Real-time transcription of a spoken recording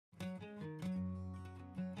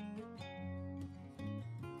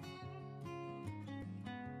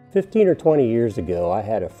15 or 20 years ago, I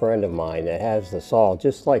had a friend of mine that has a saw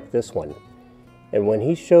just like this one. And when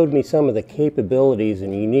he showed me some of the capabilities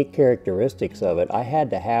and unique characteristics of it, I had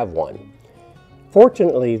to have one.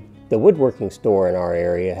 Fortunately, the woodworking store in our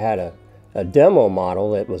area had a demo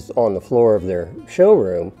model that was on the floor of their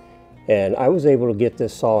showroom, and I was able to get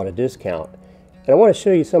this saw at a discount. And I want to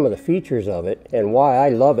show you some of the features of it and why I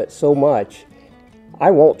love it so much.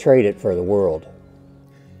 I won't trade it for the world.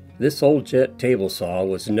 This old Jet table saw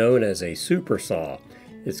was known as a super saw.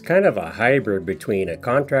 It's kind of a hybrid between a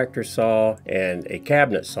contractor saw and a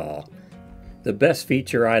cabinet saw. The best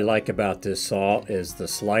feature I like about this saw is the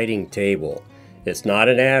sliding table. It's not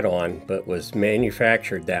an add-on, but was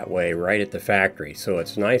manufactured that way right at the factory, so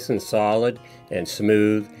it's nice and solid and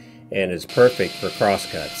smooth and is perfect for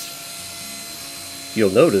crosscuts.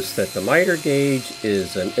 You'll notice that the miter gauge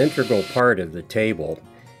is an integral part of the table,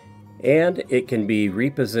 and it can be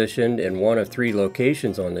repositioned in one of 3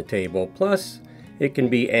 locations on the table, plus it can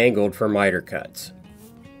be angled for miter cuts.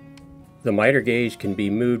 The miter gauge can be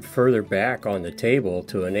moved further back on the table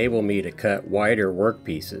to enable me to cut wider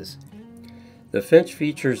workpieces. The fence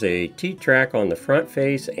features a T-track on the front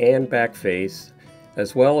face and back face,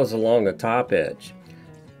 as well as along the top edge.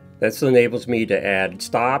 This enables me to add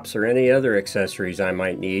stops or any other accessories I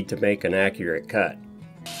might need to make an accurate cut.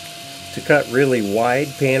 To cut really wide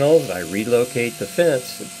panels, I relocate the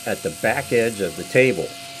fence at the back edge of the table.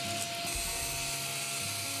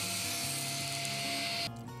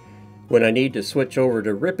 When I need to switch over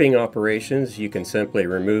to ripping operations, you can simply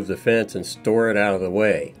remove the fence and store it out of the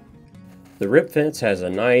way. The rip fence has a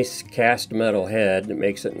nice cast metal head that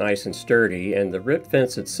makes it nice and sturdy, and the rip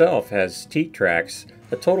fence itself has T-tracks,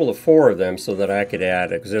 a total of 4 of them, so that I could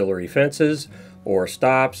add auxiliary fences or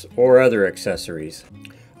stops or other accessories.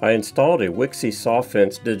 I installed a Maxey saw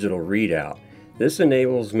fence digital readout. This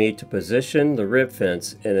enables me to position the rip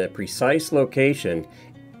fence in a precise location,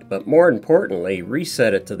 but more importantly,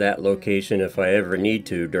 reset it to that location if I ever need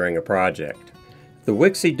to during a project. The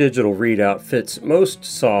Maxey digital readout fits most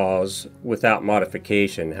saws without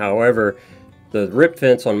modification. However, the rip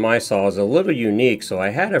fence on my saw is a little unique, so I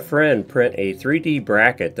had a friend print a 3D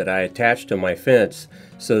bracket that I attached to my fence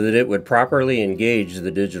so that it would properly engage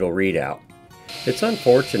the digital readout. It's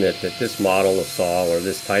unfortunate that this model of saw or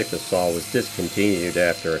this type of saw was discontinued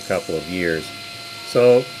after a couple of years.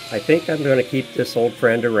 So I think I'm going to keep this old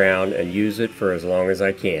friend around and use it for as long as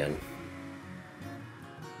I can.